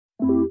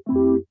Baby,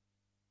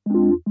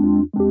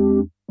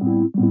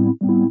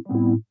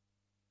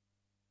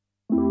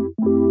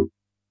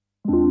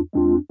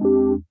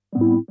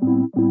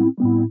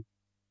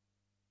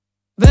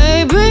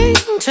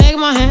 take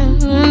my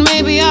hand, and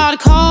maybe I'd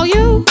call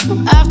you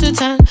after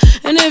 10.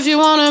 And if you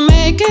wanna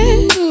make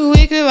it,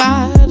 we could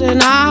ride the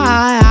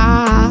night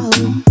out.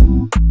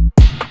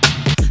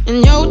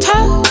 And your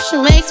touch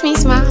makes me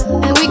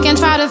smile, and we can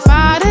try to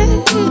fight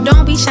it,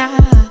 don't be shy.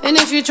 And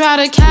if you try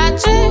to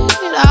catch it,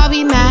 I'll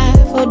be mad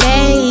for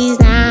days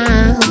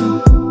now.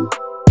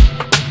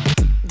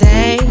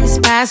 Days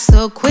pass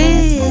so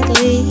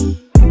quickly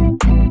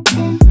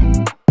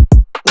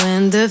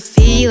when the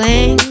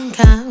feeling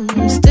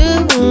comes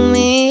to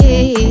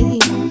me.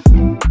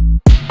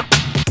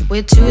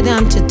 We're too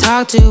dumb to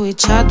talk to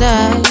each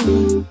other,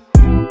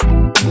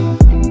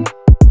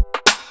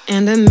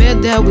 and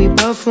admit that we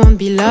both won't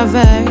be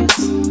lovers.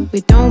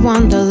 We don't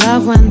want the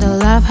love when the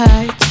love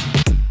hurts.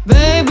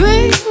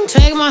 Baby,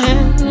 take my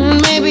hand,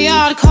 and maybe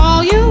I'd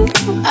call you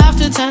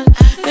after 10.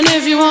 And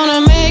if you wanna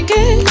make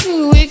it,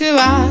 we could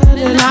ride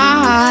the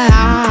night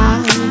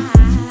out.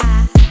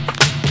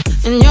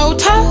 And your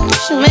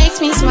touch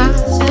makes me smile,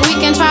 and we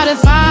can try to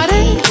fight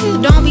it,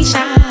 don't be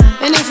shy.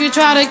 And if you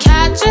try to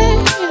catch it,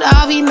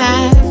 I'll be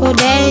mad for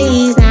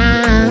days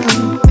now.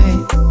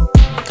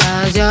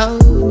 Cause you're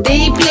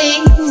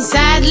deeply,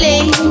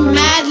 sadly,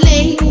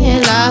 madly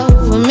in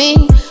love with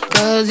me.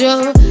 Cause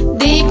you're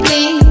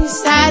deeply,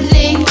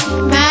 sadly,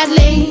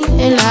 madly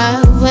in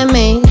love with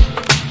me.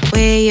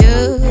 With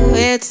you,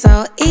 it's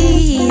so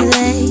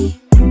easy.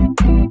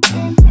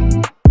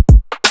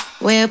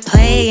 We're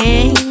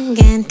playing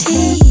and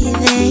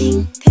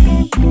teasing,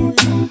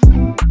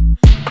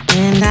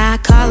 and I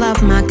call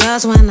up my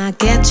girls when I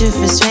get you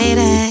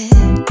frustrated.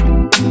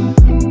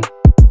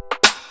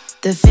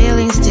 The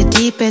feeling's too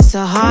deep, it's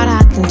so hard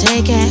I can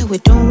take it. We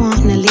don't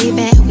wanna leave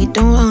it, we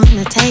don't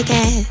wanna take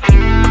it.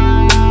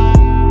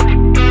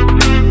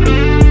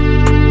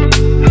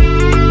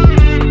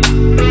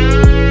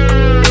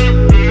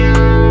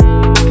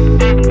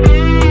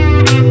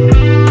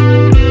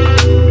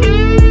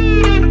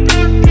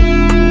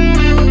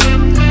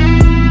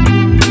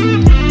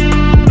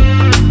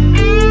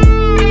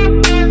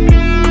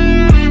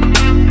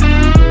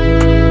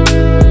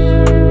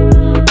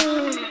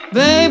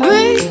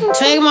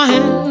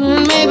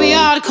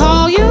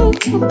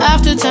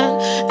 After 10,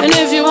 and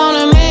if you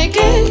wanna make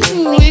it,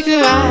 we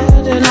could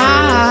ride the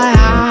night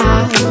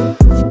out.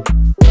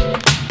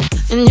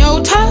 And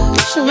your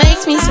touch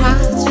makes me smile,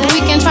 and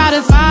we can try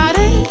to fight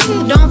it,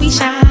 don't be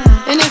shy.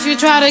 And if you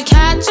try to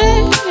catch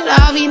it,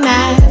 I'll be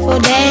mad for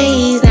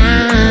days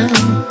now.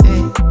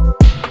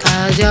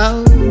 Cause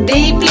you're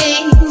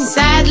deeply,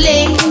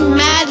 sadly,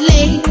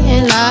 madly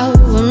in love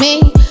with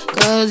me.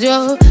 Cause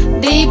you're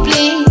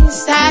deeply,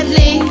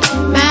 sadly,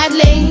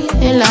 madly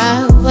in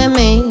love with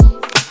me.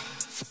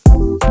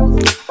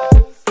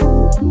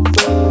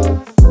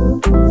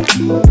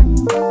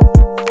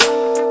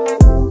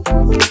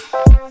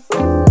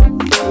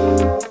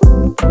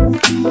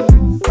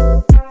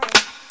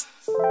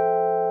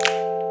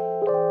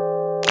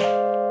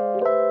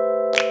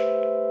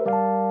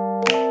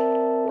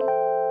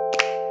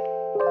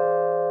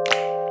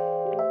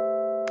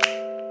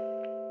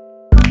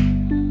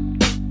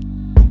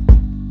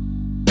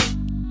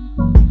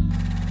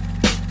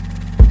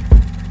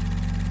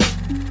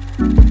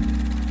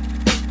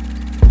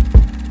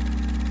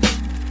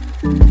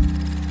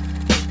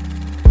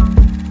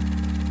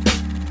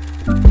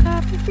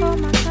 For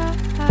my God,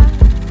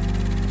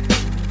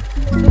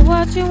 so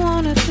what you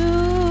wanna do?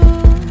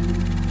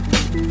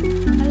 I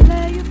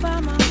lay you by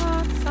my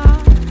heart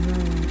side,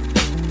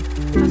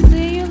 I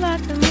see you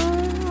like the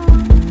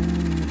moon.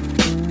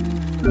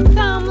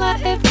 Don't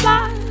let it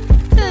fly,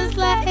 just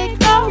let it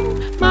go.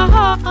 My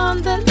heart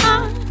on the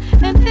line.